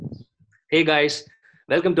Hey guys,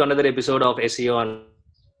 welcome to another episode of SEO on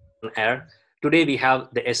Air. Today we have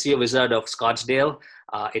the SEO wizard of Scottsdale.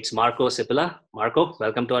 It's Marco Sipila. Marco,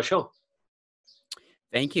 welcome to our show.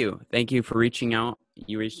 Thank you. Thank you for reaching out.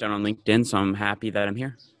 You reached out on LinkedIn, so I'm happy that I'm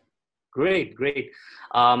here. Great, great.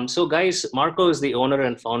 So guys, Marco is the owner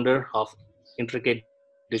and founder of Intricate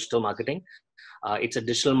Digital Marketing. It's a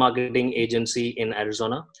digital marketing agency in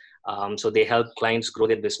Arizona. So they help clients grow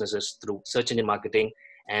their businesses through search engine marketing,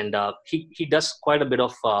 and he does quite a bit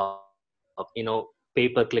of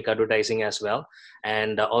pay-per-click advertising as well,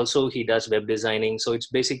 and also he does web designing. So it's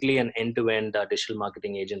basically an end-to-end digital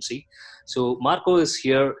marketing agency. So Marco is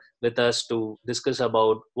here with us to discuss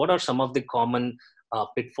about what are some of the common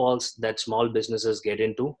pitfalls that small businesses get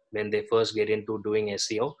into when they first get into doing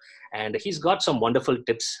SEO. And he's got some wonderful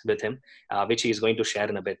tips with him, which he's going to share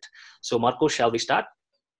in a bit. So, Marco, shall we start?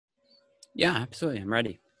 Yeah, absolutely. I'm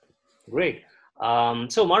ready. Great.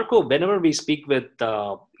 So, Marco, whenever we speak with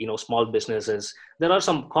small businesses, there are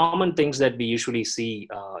some common things that we usually see.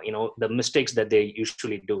 The mistakes that they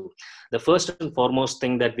usually do. The first and foremost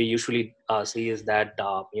thing that we usually see is that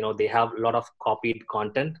they have a lot of copied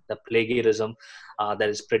content. The plagiarism that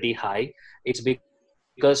is pretty high. It's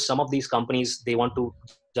because some of these companies they want to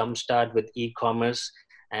jumpstart with e-commerce,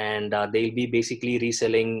 and they'll be basically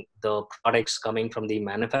reselling the products coming from the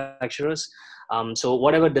manufacturers. So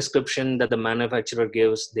whatever description that the manufacturer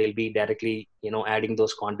gives, they'll be directly, adding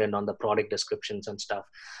those content on the product descriptions and stuff.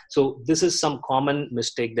 So this is some common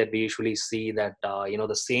mistake that we usually see, that,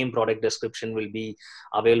 the same product description will be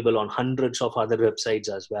available on hundreds of other websites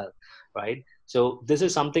as well, right? So this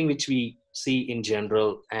is something which we see in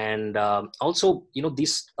general. And also,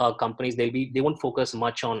 these companies, they won't focus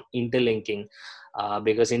much on interlinking,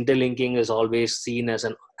 because interlinking is always seen as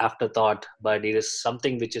an afterthought, but it is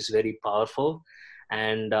something which is very powerful.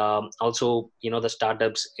 And also, the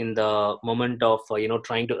startups in the moment of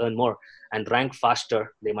trying to earn more and rank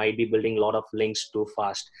faster, they might be building a lot of links too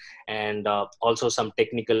fast, and also some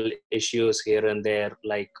technical issues here and there,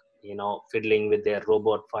 like fiddling with their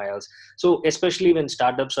robot files. So especially when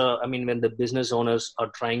startups are, when the business owners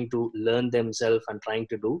are trying to learn themselves and trying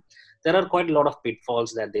to do, there are quite a lot of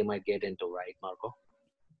pitfalls that they might get into, right, Marco?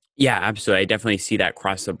 Yeah, absolutely. I definitely see that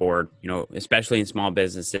across the board, especially in small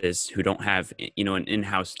businesses who don't have, an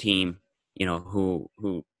in-house team, who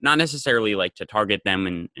not necessarily like to target them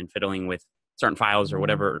and fiddling with certain files or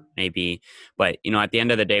whatever it may be. But, at the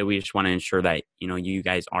end of the day, we just want to ensure that, you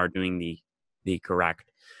guys are doing the correct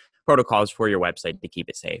protocols for your website to keep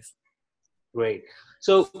it safe. Great.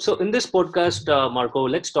 So in this podcast, Marco,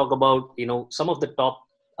 let's talk about some of the top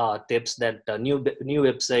tips that new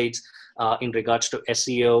websites in regards to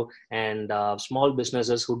SEO, and small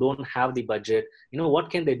businesses who don't have the budget.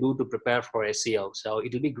 What can they do to prepare for SEO? So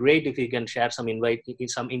it'll be great if you can share some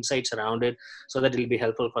insights around it, so that it'll be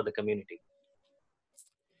helpful for the community.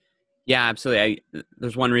 Yeah, absolutely.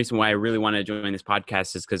 There's one reason why I really wanted to join this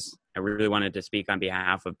podcast is because I really wanted to speak on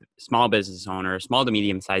behalf of small business owners, small to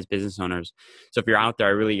medium-sized business owners. So if you're out there,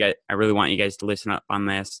 I really want you guys to listen up on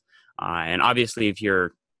this. And obviously, if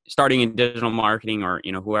you're starting in digital marketing, or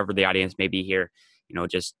whoever the audience may be here,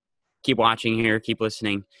 just keep watching here, keep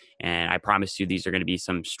listening, and I promise you these are going to be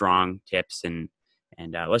some strong tips. And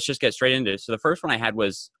let's just get straight into it. So the first one I had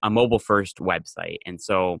was a mobile-first website, and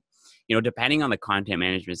so depending on the content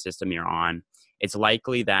management system you're on, it's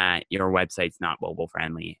likely that your website's not mobile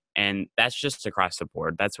friendly. And that's just across the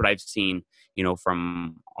board. That's what I've seen,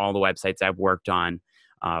 from all the websites I've worked on,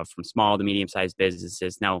 from small to medium-sized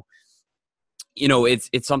businesses. Now,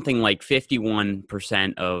 it's something like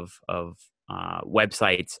 51% of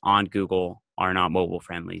websites on Google are not mobile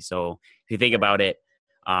friendly. So if you think about it,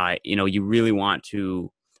 you really want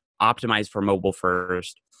to optimize for mobile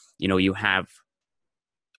first. You have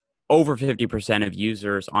over 50% of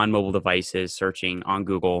users on mobile devices searching on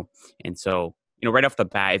Google. And so, right off the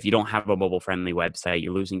bat, if you don't have a mobile friendly website,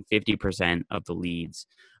 you're losing 50% of the leads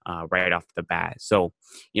right off the bat. So,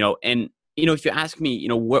 if you ask me,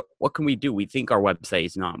 what can we do? We think our website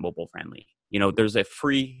is not mobile friendly. There's a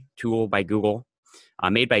free tool by Google,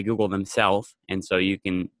 made by Google themselves, and so you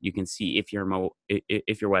can see if your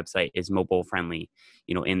website is mobile friendly,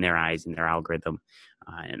 in their eyes, in their algorithm.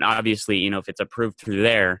 And obviously, if it's approved through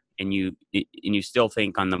there, and you still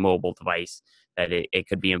think on the mobile device that it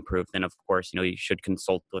could be improved, then of course, you should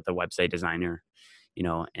consult with a website designer,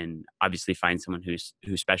 and obviously find someone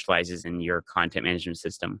who specializes in your content management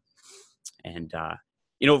system. And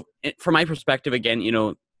from my perspective, again,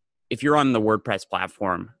 if you're on the WordPress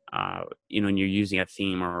platform, and you're using a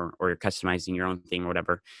theme, or you're customizing your own theme or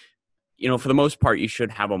whatever, for the most part, you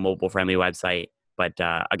should have a mobile friendly website. But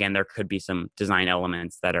again, there could be some design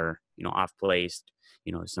elements that are, off placed,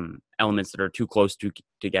 some elements that are too close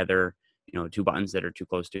together, two buttons that are too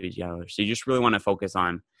close to each other. So you just really want to focus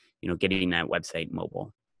on, getting that website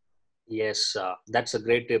mobile. Yes, that's a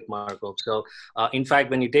great tip, Marco. So, in fact,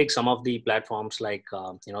 when you take some of the platforms like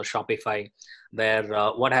Shopify, where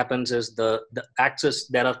what happens is the access,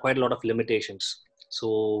 there are quite a lot of limitations.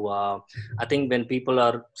 So, I think when people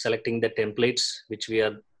are selecting the templates, which we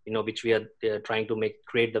are trying to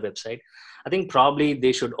create the website, I think probably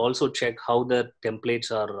they should also check how the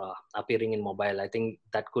templates are appearing in mobile. I think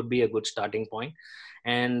that could be a good starting point.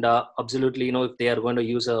 And absolutely, if they are going to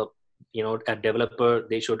use a developer,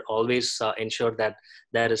 they should always ensure that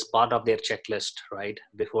that is part of their checklist, right,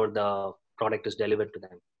 before the product is delivered to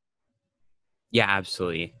them. Yeah,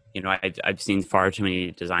 absolutely. I've seen far too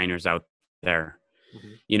many designers out there,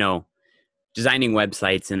 Mm-hmm. designing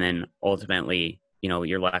websites, and then ultimately,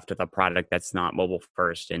 you're left with a product that's not mobile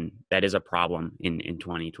first. And that is a problem in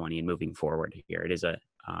 2020 and moving forward here. It is a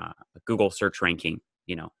Google search ranking.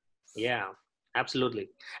 Yeah, absolutely.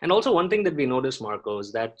 And also one thing that we noticed, Marco,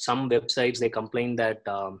 is that some websites, they complain that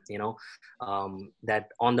that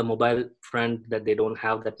on the mobile front that they don't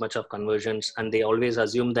have that much of conversions, and they always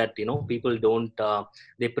assume that people don't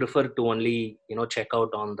they prefer to only check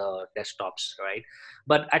out on the desktops, right?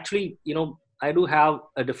 But actually, I do have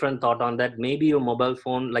a different thought on that. Maybe your mobile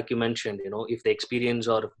phone, like you mentioned, if the experience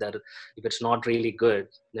or if it's not really good,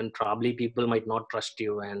 then probably people might not trust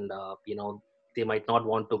you, and they might not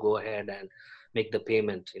want to go ahead and make the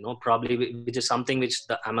payment, probably, which is something which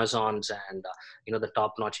the Amazons and the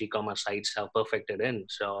top notch e-commerce sites have perfected in.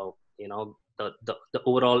 So the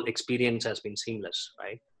overall experience has been seamless,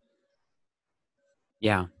 right?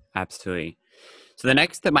 Yeah, absolutely. So the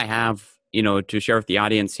next tip I have, to share with the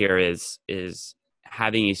audience here is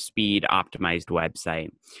having a speed optimized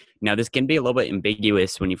website. Now, this can be a little bit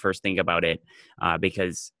ambiguous when you first think about it,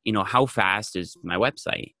 because how fast is my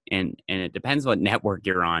website, and it depends what network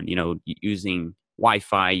you're on. Using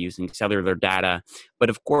Wi-Fi, using cellular data, but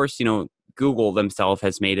of course, Google themselves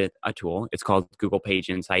has made it a tool. It's called Google Page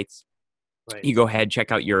Insights. Right. You go ahead,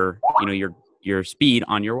 check out your speed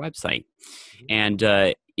on your website. And,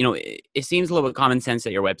 it seems a little bit common sense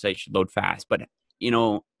that your website should load fast, but,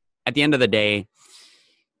 at the end of the day,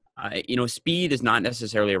 speed is not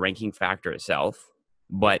necessarily a ranking factor itself,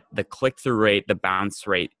 but the click-through rate, the bounce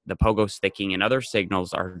rate, the pogo sticking, and other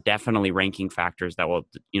signals are definitely ranking factors that will,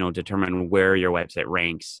 determine where your website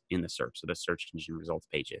ranks in the search, so the search engine results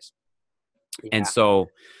pages. And Yeah. so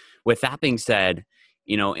with that being said,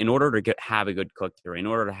 in order to have a good click through, in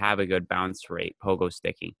order to have a good bounce rate, pogo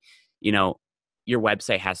sticking, your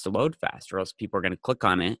website has to load fast, or else people are going to click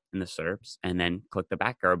on it in the SERPs and then click the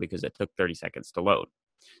back arrow because it took 30 seconds to load.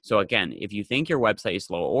 So again, if you think your website is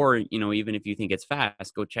slow, or, even if you think it's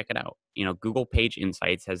fast, go check it out. Google Page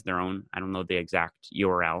Insights has their own, I don't know the exact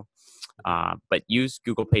URL, but use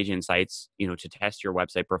Google Page Insights, to test your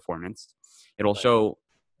website performance. It'll show,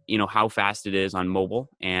 how fast it is on mobile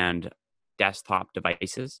and desktop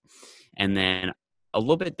devices. And then a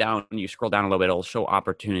little bit down, you scroll down a little bit, it'll show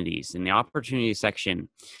opportunities. In the opportunity section,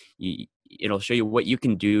 it'll show you what you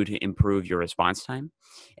can do to improve your response time.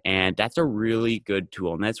 And that's a really good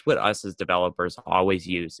tool. And that's what us as developers always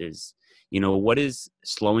use is, what is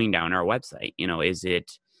slowing down our website? Is it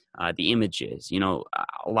the images?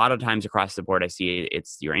 A lot of times across the board, I see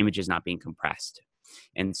it's your images not being compressed.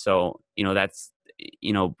 And so, that's,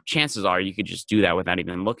 chances are you could just do that without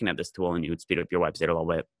even looking at this tool, and you would speed up your website a little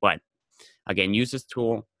bit. But again, use this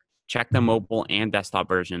tool, check the mobile and desktop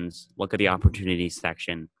versions, look at the opportunities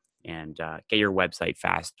section, and get your website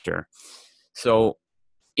faster. So,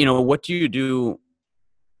 what do you do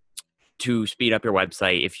to speed up your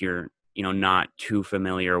website if you're, not too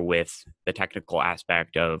familiar with the technical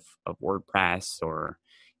aspect of WordPress, or,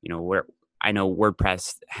 where I know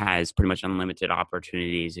WordPress has pretty much unlimited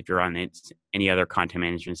opportunities if you're on any other content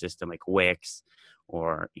management system like Wix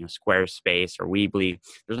or, Squarespace or Weebly.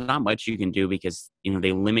 There's not much you can do because,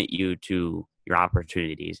 they limit you to your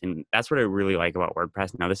opportunities. And that's what I really like about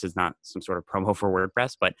WordPress. Now, this is not some sort of promo for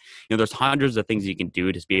WordPress, but, there's hundreds of things you can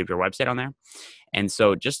do to speed up your website on there. And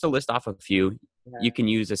so just to list off a few, you can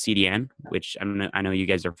use a CDN, which I know you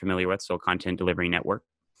guys are familiar with, so Content Delivery Network.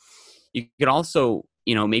 You could also,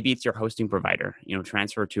 maybe it's your hosting provider,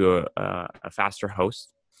 transfer to a faster host.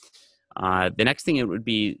 The next thing, it would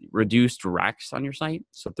be reduced redirects on your site.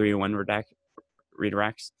 So 3-in-1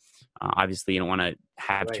 redirects. Obviously, you don't want to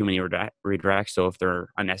have too many redirects. So if they're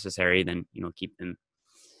unnecessary, then, keep them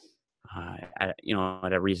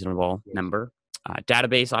at a reasonable number.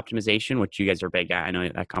 Database optimization, which you guys are big at. I know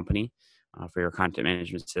that company for your content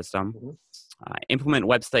management system. Implement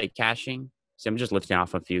website caching. So I'm just lifting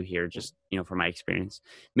off a few here, just, from my experience.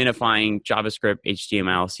 Minifying, JavaScript,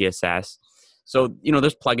 HTML, CSS. So,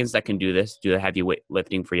 there's plugins that can do this, do the heavy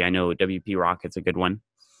lifting for you. I know WP Rocket's a good one.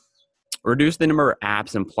 Reduce the number of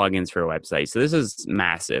apps and plugins for a website. So this is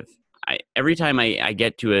massive. Every time I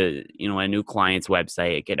get to a new client's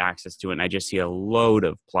website, I get access to it, and I just see a load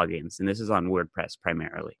of plugins. And this is on WordPress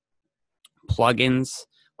primarily. Plugins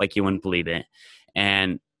like you wouldn't believe it.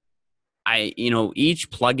 And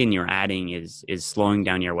each plugin you're adding is slowing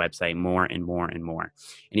down your website more and more and more.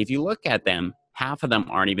 And if you look at them, half of them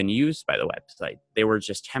aren't even used by the website. They were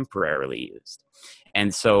just temporarily used.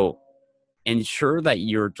 And so ensure that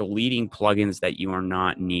you're deleting plugins that you are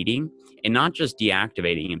not needing, and not just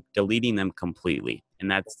deactivating them, deleting them completely. And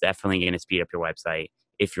that's definitely going to speed up your website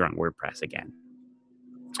if you're on WordPress again.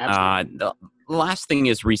 The last thing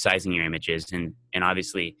is resizing your images, and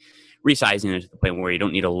obviously resizing it to the point where you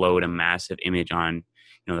don't need to load a massive image on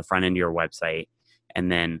the front end of your website,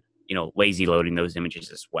 and then lazy loading those images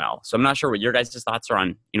as well. So I'm not sure what your guys' thoughts are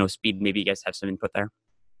on speed. Maybe you guys have some input there.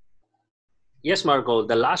 Yes, Marco.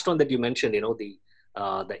 The last one that you mentioned, the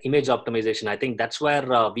image optimization. I think that's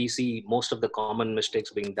where we see most of the common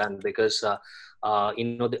mistakes being done, because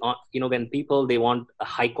when people, they want a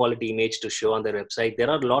high quality image to show on their website, there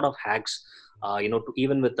are a lot of hacks.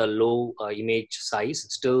 Even with a low image size,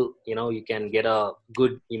 still you can get a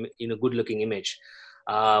good good looking image.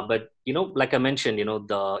 But like I mentioned,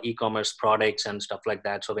 the e-commerce products and stuff like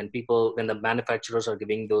that. So when the manufacturers are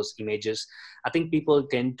giving those images, I think people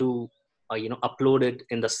tend to upload it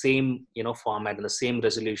in the same format, in the same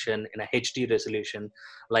resolution, in a HD resolution.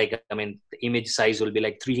 Like, I mean, the image size will be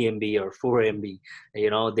like 3 MB or 4 MB.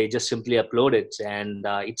 They just simply upload it, and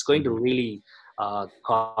it's going to really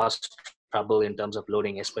cause trouble in terms of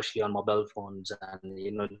loading, especially on mobile phones.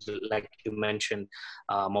 And like you mentioned,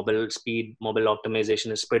 mobile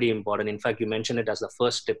optimization is pretty important. In fact, you mentioned it as the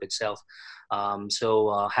first step itself.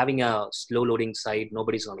 So having a slow loading site,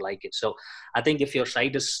 nobody's gonna like it. So I think if your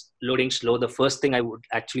site is loading slow, the first thing I would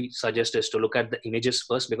actually suggest is to look at the images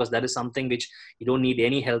first, because that is something which you don't need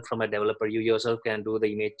any help from a developer. You yourself can do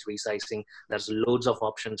the image resizing. There's loads of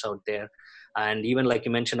options out there. And even like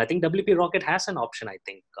you mentioned, I think WP Rocket has an option, I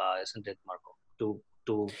think, isn't it, Marco, to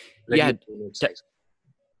reduce the image size?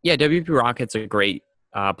 Yeah, WP Rocket's a great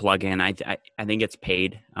plugin. I think it's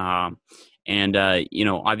paid.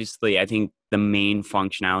 Obviously, I think the main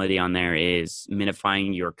functionality on there is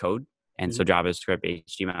minifying your code. And so JavaScript,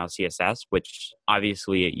 HTML, CSS, which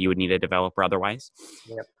obviously you would need a developer otherwise.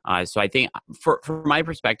 Yep. So I think from my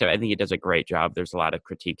perspective, I think it does a great job. There's a lot of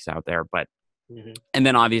critiques out there, but and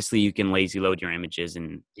then obviously you can lazy load your images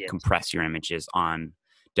and compress your images on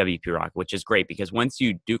WP Rocket, which is great, because once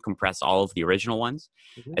you do compress all of the original ones,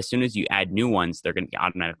 as soon as you add new ones, they're going to be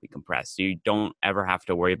automatically compressed. So you don't ever have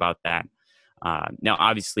to worry about that. Now,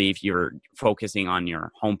 obviously, if you're focusing on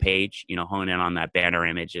your homepage, hone in on that banner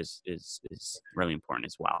image is really important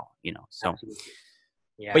as well. So,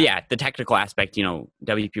 yeah. But yeah, the technical aspect,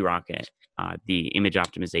 WP Rocket, the image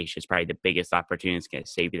optimization is probably the biggest opportunity. It's going to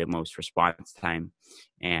save you the most response time,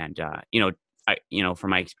 and from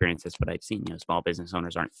my experience, that's what I've seen. Small business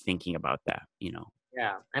owners aren't thinking about that.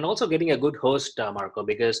 Yeah, and also getting a good host, Marco,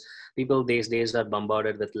 because people these days are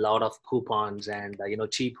bombarded with a lot of coupons and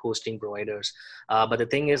cheap hosting providers. But the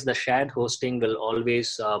thing is, the shared hosting will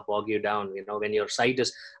always bog you down. When your site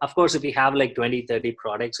is, of course, if you have like 20, 30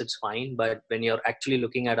 products, it's fine. But when you're actually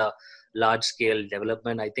looking at a large scale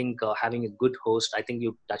development, I think having a good host, I think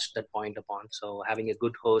you touched that point upon. So having a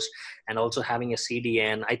good host and also having a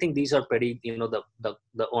CDN, I think these are pretty,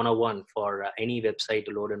 the owner one for any website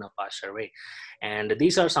to load in a faster way. And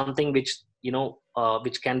these are something which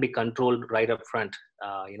which can be controlled right up front.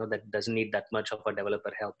 That doesn't need that much of a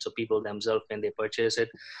developer help. So people themselves, when they purchase it,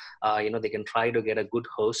 they can try to get a good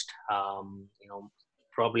host.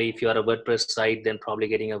 Probably if you are a WordPress site, then probably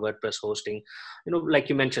getting a WordPress hosting, like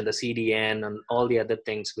you mentioned, the CDN and all the other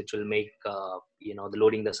things which will make the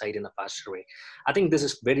loading the site in a faster way. I think this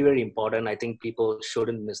is very, very important. I think people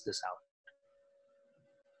shouldn't miss this out.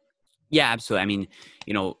 Yeah, absolutely. I mean,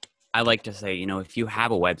 I like to say, if you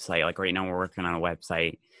have a website, like right now we're working on a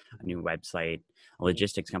new website, a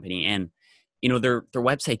logistics company, and their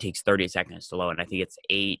website takes 30 seconds to load. And I think it's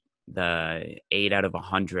 8 out of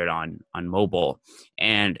 100 on mobile.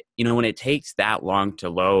 And when it takes that long to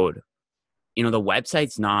load, the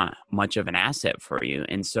website's not much of an asset for you.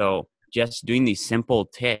 And so just doing these simple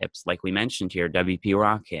tips, like we mentioned here, WP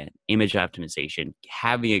Rocket, image optimization,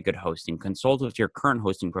 having a good hosting, consult with your current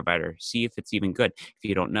hosting provider, see if it's even good. If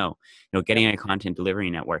you don't know, getting a content delivery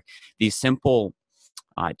network, these simple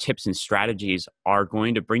tips and strategies are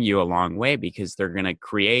going to bring you a long way, because they're going to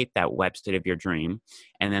create that website of your dream.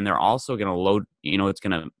 And then they're also going to load, it's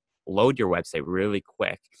going to load your website really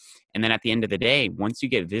quick. And then at the end of the day, once you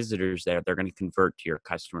get visitors there, they're going to convert to your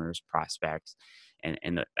customers, prospects,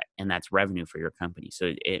 and that's revenue for your company.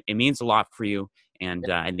 So it means a lot for you. And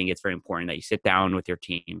I think it's very important that you sit down with your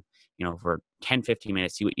team, for 10, 15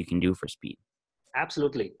 minutes, see what you can do for speed.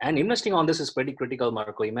 Absolutely. And investing on this is pretty critical,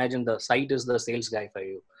 Marco. Imagine the site is the sales guy for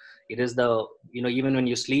you. It is the, even when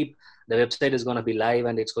you sleep, the website is going to be live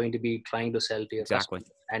and it's going to be trying to sell to your Exactly.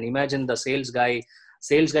 customer. And imagine the sales guy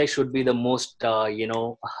should be the most,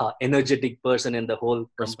 energetic person in the whole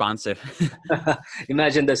company. Responsive.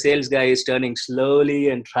 Imagine the sales guy is turning slowly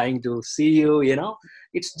and trying to see you,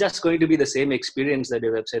 it's just going to be the same experience that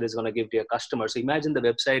your website is going to give to your customer. So imagine the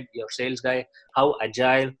website, your sales guy, how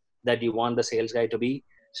agile that you want the sales guy to be.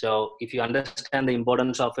 So if you understand the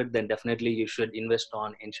importance of it, then definitely you should invest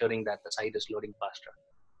on ensuring that the site is loading faster.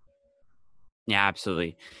 Yeah,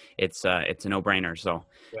 absolutely. It's a no-brainer. So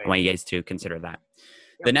Right. I want you guys to consider that.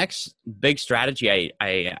 Yep. The next big strategy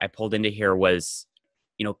I pulled into here was,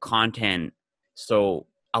 content. So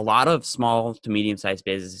a lot of small to medium-sized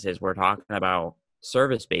businesses, we're talking about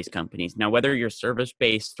service-based companies. Now, whether you're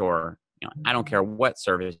service-based or, I don't care what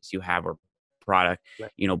service you have or product,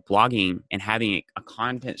 Right. Blogging and having a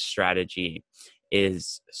content strategy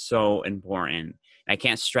is so important. I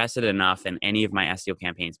can't stress it enough in any of my SEO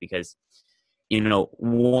campaigns, because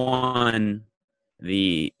one,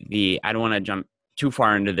 the I don't want to jump too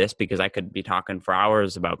far into this because I could be talking for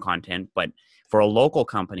hours about content, but for a local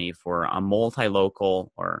company, for a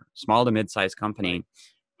multi-local or small to mid-sized company, Right.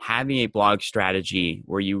 having a blog strategy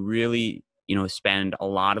where you really, spend a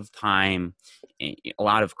lot of time, a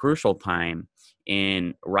lot of crucial time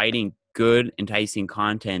in writing good, enticing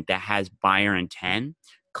content that has buyer intent,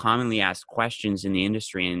 commonly asked questions in the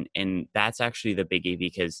industry. And that's actually the biggie,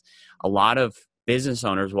 because a lot of business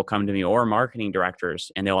owners will come to me, or marketing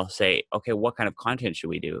directors, and they'll say, okay, what kind of content should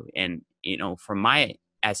we do? And, from my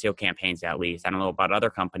SEO campaigns, at least, I don't know about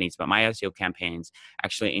other companies, but my SEO campaigns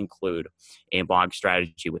actually include a blog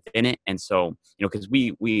strategy within it. And so, because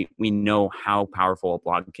we know how powerful a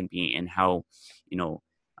blog can be, and how,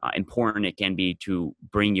 important it can be to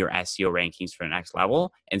bring your SEO rankings for the next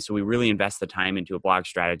level. And so we really invest the time into a blog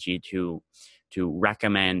strategy to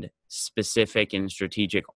recommend specific and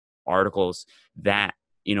strategic articles that,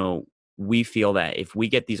 we feel that if we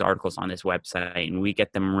get these articles on this website and we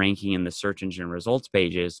get them ranking in the search engine results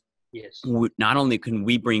pages, Yes. not only can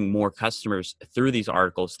we bring more customers through these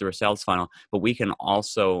articles through a sales funnel, but we can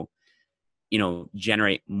also,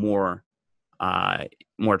 generate more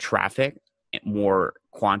traffic, more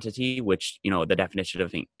quantity, which, the definition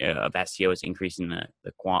of SEO is increasing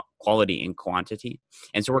the quality and quantity.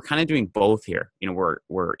 And so we're kind of doing both here.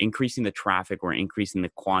 We're increasing the traffic, we're increasing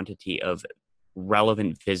the quantity of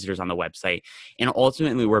relevant visitors on the website. And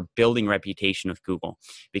ultimately, we're building reputation with Google,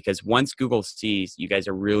 because once Google sees you guys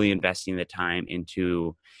are really investing the time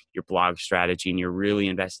into your blog strategy, and you're really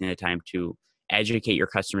investing the time to educate your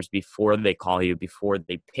customers before they call you, before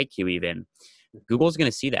they pick you even, Google's going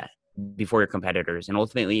to see that before your competitors. And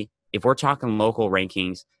ultimately, if we're talking local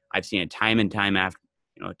rankings, I've seen it time and time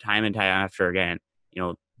after again,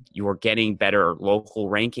 you're getting better local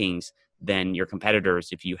rankings than your competitors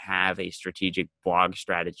if you have a strategic blog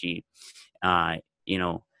strategy. At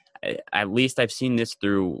least I've seen this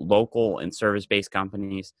through local and service-based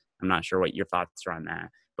companies. I'm not sure what your thoughts are on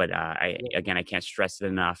that, but I can't stress it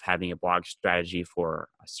enough, having a blog strategy for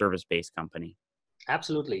a service-based company.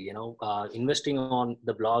 Absolutely. Investing on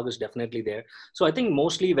the blog is definitely there. So I think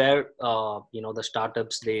mostly where, the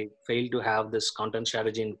startups, they fail to have this content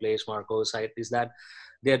strategy in place, Marco, is that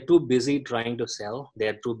they're too busy trying to sell.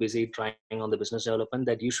 They're too busy trying on the business development,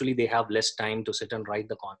 that usually they have less time to sit and write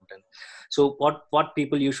the content. So what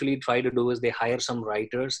people usually try to do is they hire some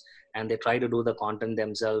writers and they try to do the content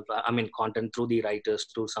themselves. Content through the writers,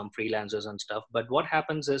 to some freelancers and stuff. But what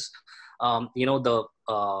happens is,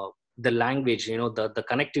 the language, the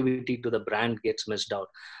connectivity to the brand gets missed out.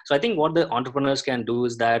 So I think what the entrepreneurs can do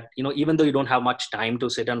is that, even though you don't have much time to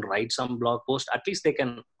sit and write some blog post, at least they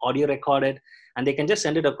can audio record it and they can just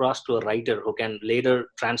send it across to a writer who can later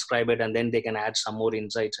transcribe it, and then they can add some more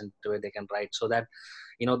insights into it they can write, so that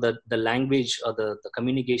the language or the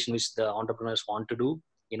communication which the entrepreneurs want to do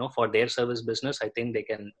for their service business, I think they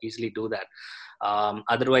can easily do that.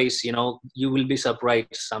 Otherwise, you will be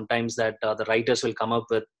surprised sometimes that the writers will come up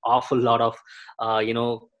with awful lot of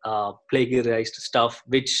plagiarized stuff,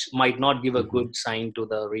 which might not give a Mhm. good sign to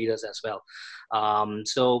the readers as well.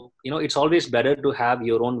 So it's always better to have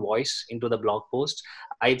your own voice into the blog post.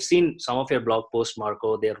 I've seen some of your blog posts,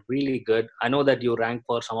 Marco. They're really good. I know that you rank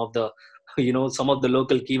for some of the some of the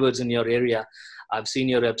local keywords in your area. I've seen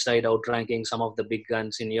your website outranking some of the big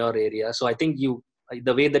guns in your area. So I think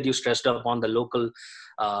the way that you stressed upon the local,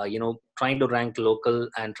 trying to rank local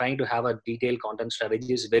and trying to have a detailed content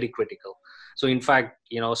strategy is very critical. So in fact,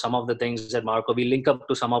 some of the things that Marco, we link up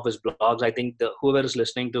to some of his blogs. I think whoever is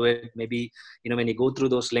listening to it, maybe, when you go through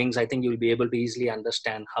those links, I think you'll be able to easily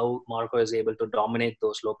understand how Marco is able to dominate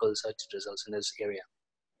those local search results in his area.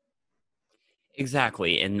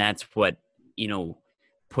 Exactly. And that's what, you know,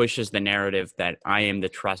 pushes the narrative that I am the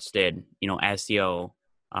trusted, SEO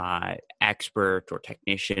expert or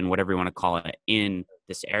technician, whatever you want to call it, in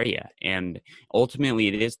this area. And ultimately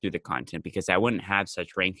it is through the content, because I wouldn't have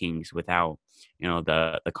such rankings without,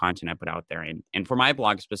 the content I put out there. And for my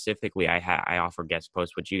blog specifically, I offer guest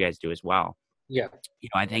posts, which you guys do as well. Yeah.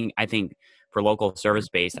 I think for local service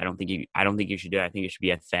based, I don't think you should do it. I think it should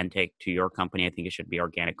be authentic to your company. I think it should be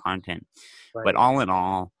organic content. But Right. all in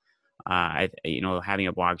all, having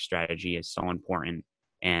a blog strategy is so important.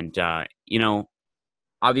 And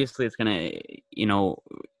obviously, it's gonna,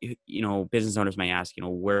 business owners may ask,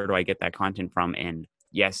 where do I get that content from? And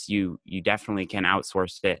yes, you definitely can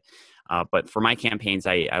outsource it. But for my campaigns,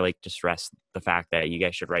 I like to stress the fact that you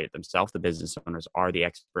guys should write it themselves. The business owners are the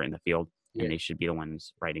expert in the field, Yeah. and they should be the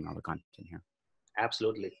ones writing all the content here.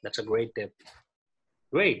 Absolutely. That's a great tip.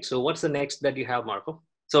 Great. So what's the next that you have, Marco?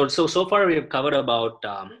 So far we've covered about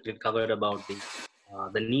the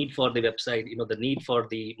need for the website, the need for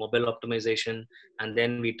the mobile optimization, and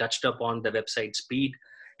then we touched upon the website speed,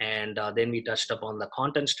 and then we touched upon the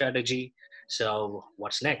content strategy. So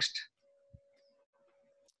what's next?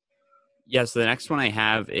 Yeah, so the next one I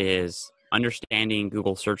have is understanding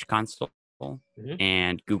Google Search Console Hmm.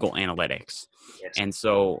 and Google Analytics. Yes. And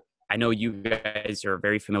so I know you guys are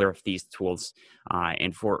very familiar with these tools.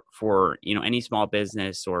 And for any small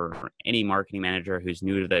business or any marketing manager who's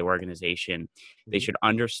new to the organization, they Mhm. should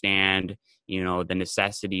understand the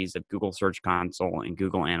necessities of Google Search Console and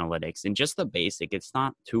Google Analytics, and just the basic. It's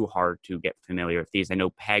not too hard to get familiar with these. I know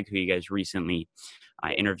Peg, who you guys recently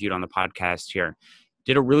interviewed on the podcast here,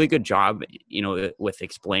 did a really good job, with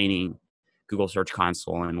explaining Google Search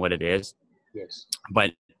Console and what it is. Yes.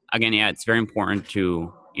 But again, yeah, it's very important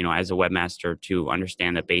to, as a webmaster, to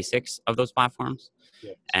understand the basics of those platforms.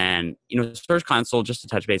 Yes. And, Search Console, just to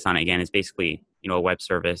touch base on it again, is basically, a web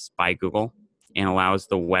service by Google, and allows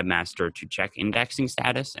the webmaster to check indexing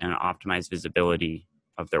status and optimize visibility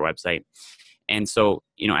of their website. And so,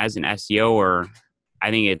 as an SEO, I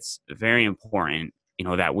think it's very important,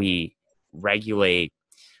 that we regulate,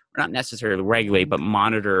 or not necessarily regulate, but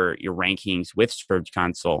monitor your rankings with Search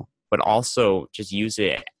Console, but also just use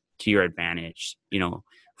it to your advantage,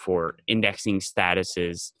 for indexing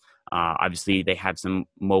statuses. Obviously, they have some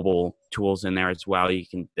mobile tools in there as well.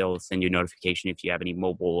 They'll send you a notification if you have any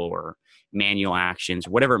mobile or manual actions,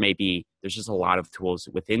 whatever it may be. There's just a lot of tools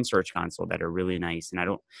within Search Console that are really nice. And I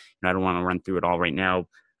don't want to run through it all right now.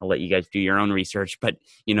 I'll let you guys do your own research, but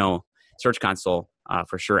Search Console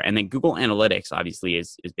for sure. And then Google Analytics obviously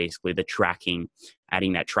is basically the tracking,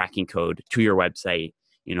 adding that tracking code to your website,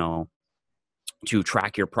 to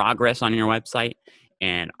track your progress on your website.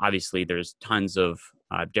 And obviously there's tons of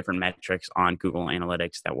different metrics on Google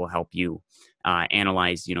Analytics that will help you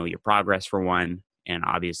analyze, your progress for one. And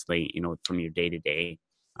obviously, from your day-to-day,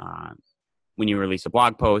 when you release a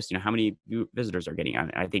blog post, how many visitors are getting on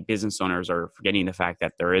it. I think business owners are forgetting the fact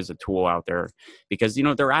that there is a tool out there, because,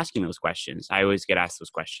 they're asking those questions. I always get asked those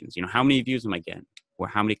questions, how many views am I getting? Or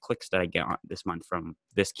how many clicks did I get on this month from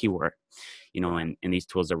this keyword? And these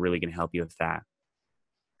tools are really going to help you with that.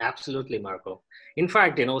 Absolutely, Marco. In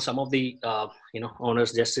fact, some of the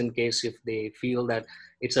owners, just in case if they feel that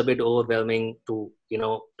it's a bit overwhelming to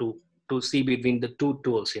see between the two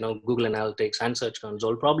tools, Google Analytics and Search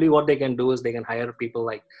Console, probably what they can do is they can hire people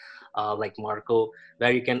like Marco,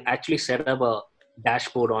 where you can actually set up a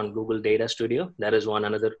dashboard on Google Data Studio. That is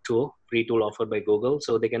another tool, free tool offered by Google,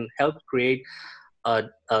 so they can help create a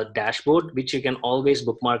dashboard which you can always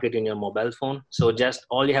bookmark it in your mobile phone. So just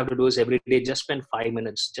all you have to do is every day just spend 5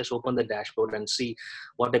 minutes, just open the dashboard and see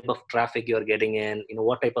what type of traffic you're getting in,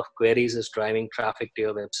 what type of queries is driving traffic to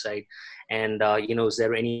your website. And is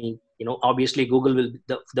there any, obviously Google will,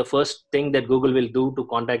 the first thing that Google will do to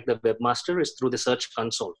contact the webmaster is through the search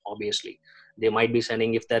console. Obviously they might be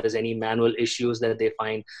sending, if there is any manual issues that they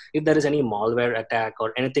find, if there is any malware attack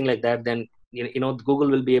or anything like that, then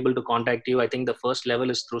Google will be able to contact you. I think the first level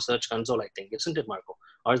is through search console, I think, isn't it, Marco?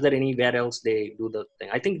 Or is there anywhere else they do the thing?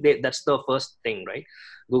 I think that's the first thing, right?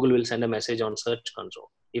 Google will send a message on search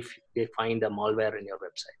console if they find a malware in your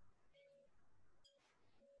website.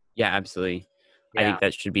 Yeah, absolutely. I Yeah. think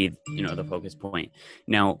that should be, the focus point.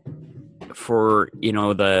 Now, for,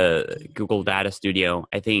 the Google Data Studio,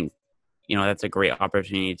 I think, that's a great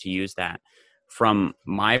opportunity to use that. From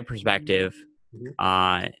my perspective,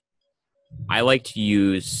 I like to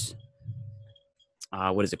use,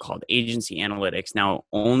 what is it called? Agency analytics. Now,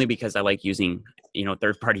 only because I like using,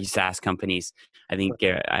 third-party SaaS companies. I think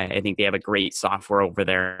they have a great software over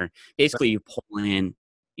there. Basically, you pull in,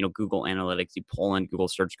 Google Analytics, you pull in Google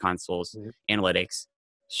Search Console's analytics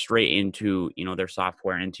straight into, their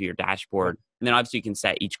software, into your dashboard. And then obviously you can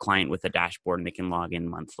set each client with a dashboard and they can log in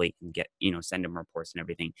monthly and get, send them reports and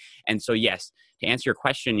everything. And so, yes, to answer your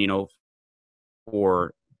question,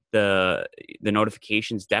 for the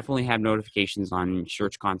notifications, definitely have notifications on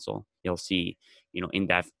Search Console. You'll see,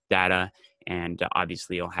 in-depth data, and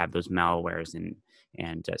obviously you'll have those malwares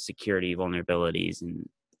and security vulnerabilities, and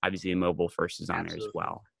obviously mobile first is on there as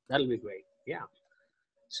well. That'll be great. Yeah.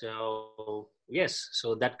 So yes,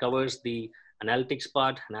 so that covers the analytics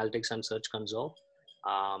part, analytics and search console.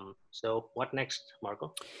 So what next,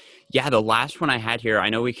 Marco? Yeah, the last one I had here, I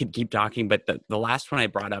know we could keep talking, but the last one I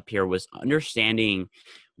brought up here was understanding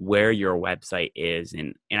where your website is.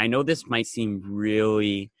 And I know this might seem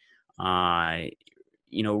really,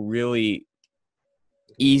 really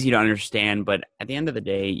easy to understand, but at the end of the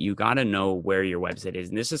day, you got to know where your website is.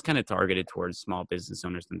 And this is kind of targeted towards small business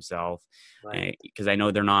owners themselves, because I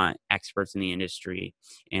know they're not experts in the industry.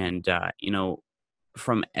 And,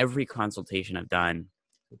 from every consultation I've done,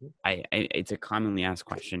 it's a commonly asked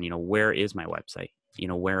question, where is my website?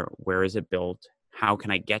 Where is it built? How can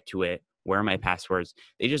I get to it? Where are my passwords?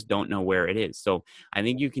 They just don't know where it is. So I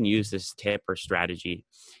think you can use this tip or strategy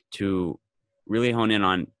to really hone in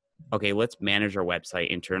on, okay, let's manage our website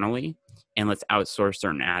internally and let's outsource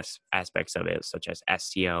certain aspects of it, such as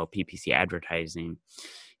SEO, PPC advertising,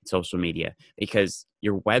 social media, because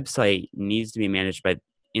your website needs to be managed by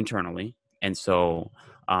internally. And so,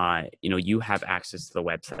 you have access to the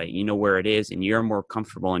website, you know where it is, and you're more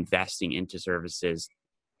comfortable investing into services,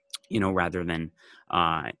 rather than,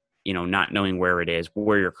 not knowing where it is,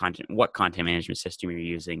 where your content, what content management system you're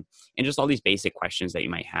using, and just all these basic questions that you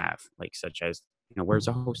might have, like such as, where's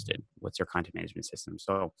it hosted? What's your content management system?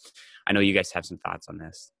 So I know you guys have some thoughts on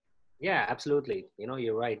this. Yeah, absolutely.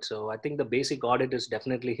 You're right. So I think the basic audit is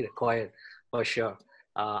definitely required for sure.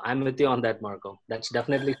 I'm with you on that, Marco. That's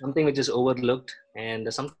definitely something which is overlooked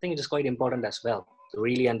and something which is quite important as well, to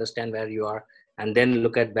really understand where you are and then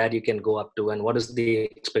look at where you can go up to and what is the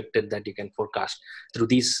expected that you can forecast through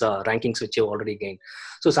these rankings which you've already gained.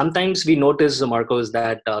 So sometimes we notice, Marco, is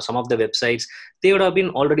that some of the websites, they would have been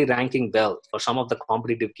already ranking well for some of the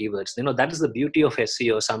competitive keywords. That is the beauty of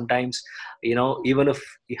SEO. Sometimes, even if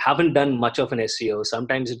you haven't done much of an SEO,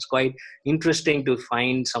 sometimes it's quite interesting to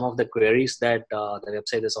find some of the queries that the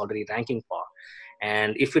website is already ranking for.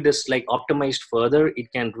 And if it is like optimized further,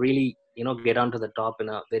 it can really get onto the top in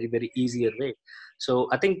a very, very easier way. So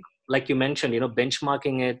I think, like you mentioned,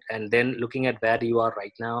 benchmarking it and then looking at where you are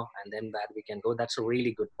right now and then where we can go, that's a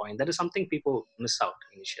really good point. That is something people miss out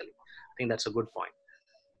initially. I think that's a good point.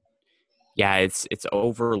 Yeah, it's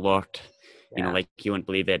overlooked. Yeah. Like you wouldn't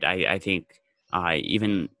believe it. I think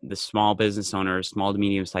even the small business owners, small to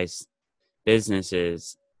medium sized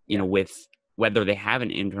businesses, with whether they have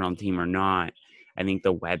an internal team or not, I think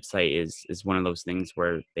the website is one of those things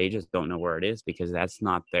where they just don't know where it is because that's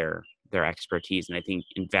not their expertise. And I think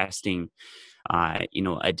investing,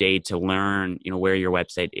 a day to learn, where your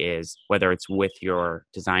website is, whether it's with your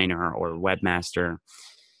designer or webmaster,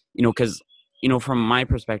 because from my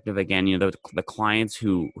perspective, again, the clients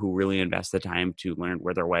who really invest the time to learn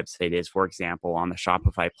where their website is, for example, on the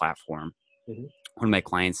Shopify platform. Mm-hmm. One of my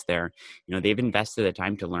clients there, they've invested the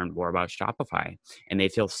time to learn more about Shopify, and they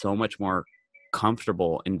feel so much more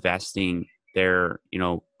comfortable investing their,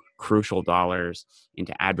 crucial dollars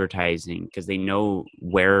into advertising because they know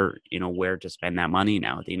where to spend that money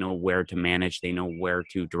now. They know where to manage, they know where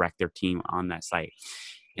to direct their team on that site.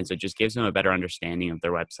 And so it just gives them a better understanding of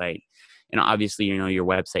their website. And obviously, your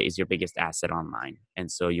website is your biggest asset online.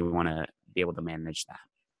 And so you want to be able to manage that.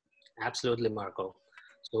 Absolutely, Marco.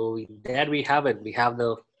 So there we have it. We have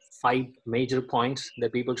the 5 major points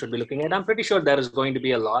that people should be looking at. I'm pretty sure there is going to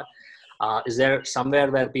be a lot. Is there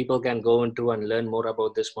somewhere where people can go into and learn more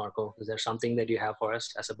about this, Marco? Is there something that you have for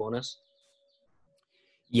us as a bonus?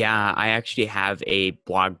 Yeah, I actually have a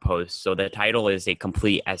blog post. So the title is a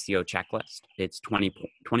complete SEO checklist. It's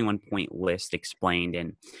 21 point list explained.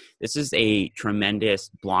 And this is a tremendous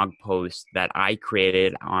blog post that I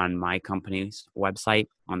created on my company's website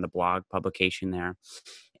on the blog publication there.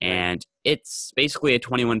 Right. And it's basically a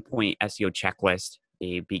 21 point SEO checklist,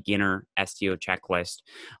 a beginner SEO checklist.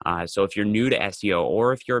 So if you're new to SEO,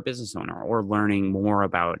 or if you're a business owner or learning more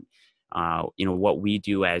about what we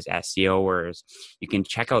do as SEOers, you can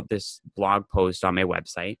check out this blog post on my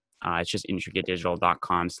website. It's just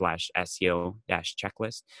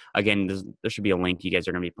intricatedigital.com/SEO-checklist. Again, there should be a link you guys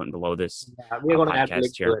are going to be putting below this Yeah, we're going to add a link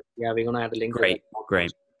podcast to here. it. Yeah, we're going to add a link to that Great, blog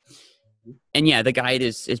great. post. And yeah, the guide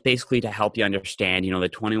is basically to help you understand, the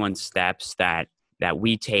 21 steps that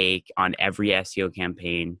we take on every SEO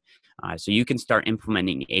campaign, so you can start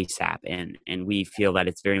implementing ASAP. And we feel that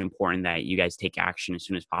it's very important that you guys take action as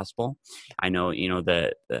soon as possible. I know,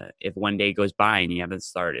 the if one day goes by and you haven't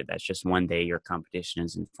started, that's just one day your competition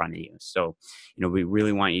is in front of you. So, we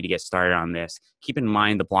really want you to get started on this. Keep in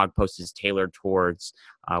mind the blog post is tailored towards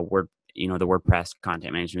the WordPress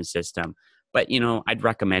content management system. But, I'd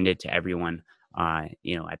recommend it to everyone, at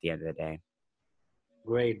the end of the day.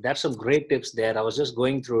 Great. That's some great tips there. I was just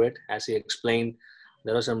going through it as you explained.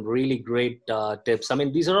 There are some really great tips. I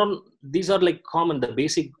mean, these are like common, the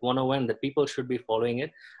basic 101 that people should be following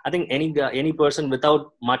it. I think any person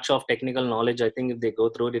without much of technical knowledge, I think if they go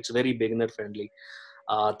through it, it's very beginner friendly.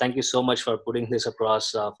 Thank you so much for putting this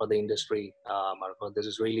across for the industry, Marco.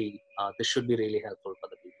 This should be really helpful for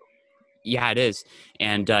the people. Yeah, it is.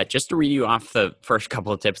 And just to read you off the first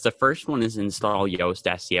couple of tips, the first one is install Yoast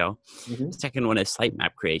SEO. Mm-hmm. The second one is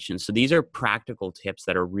sitemap creation. So these are practical tips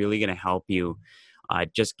that are really going to help you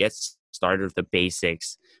just get started with the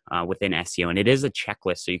basics within SEO. And it is a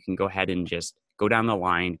checklist, so you can go ahead and just go down the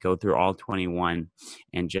line, go through all 21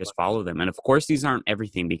 and just follow them. And of course, these aren't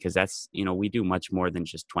everything, because that's, we do much more than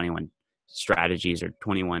just 21 strategies or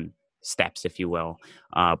 21 steps, if you will.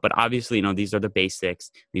 But obviously, these are the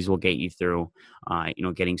basics. These will get you through,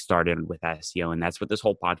 getting started with SEO. And that's what this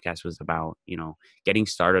whole podcast was about, getting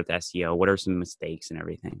started with SEO. What are some mistakes and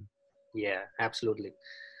everything? Yeah, absolutely.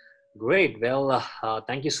 Great. Well,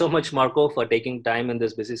 thank you so much, Marco, for taking time in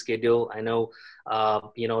this busy schedule. I know,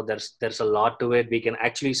 there's a lot to it. We can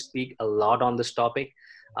actually speak a lot on this topic,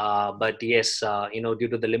 but yes, due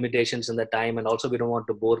to the limitations in the time, and also we don't want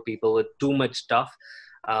to bore people with too much stuff.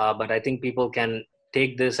 But I think people can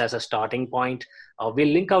take this as a starting point. We'll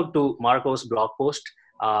link out to Marco's blog post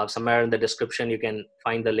somewhere in the description. You can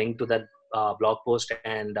find the link to that blog post,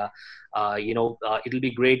 and it'll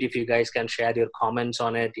be great if you guys can share your comments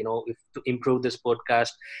on it, if to improve this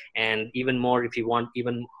podcast. And even more, if you want,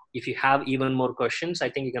 even if you have even more questions, I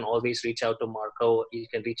think you can always reach out to Marco. You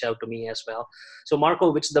can reach out to me as well. So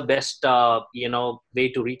Marco, which is the best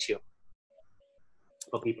way to reach you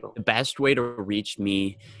for people? The best way to reach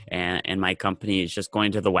me and my company is just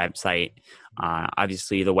going to the website.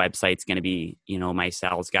 Obviously, the website's going to be, my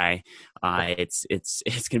sales guy. It's going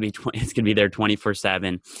to be it's going to be there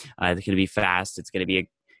 24/7. It's going to be fast. It's going to be a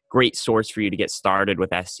great source for you to get started with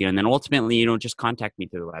SEO. And then ultimately, just contact me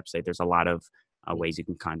through the website. There's a lot of ways you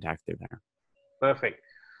can contact through there. Perfect.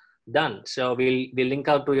 Done. So we'll link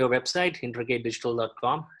out to your website,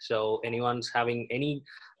 intricatedigital.com. So anyone's having any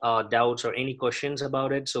doubts or any questions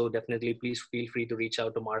about it, so definitely please feel free to reach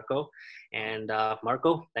out to Marco. And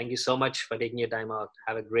Marco, thank you so much for taking your time out.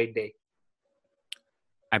 Have a great day.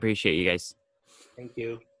 I appreciate you guys. Thank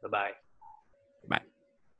you. Bye-bye.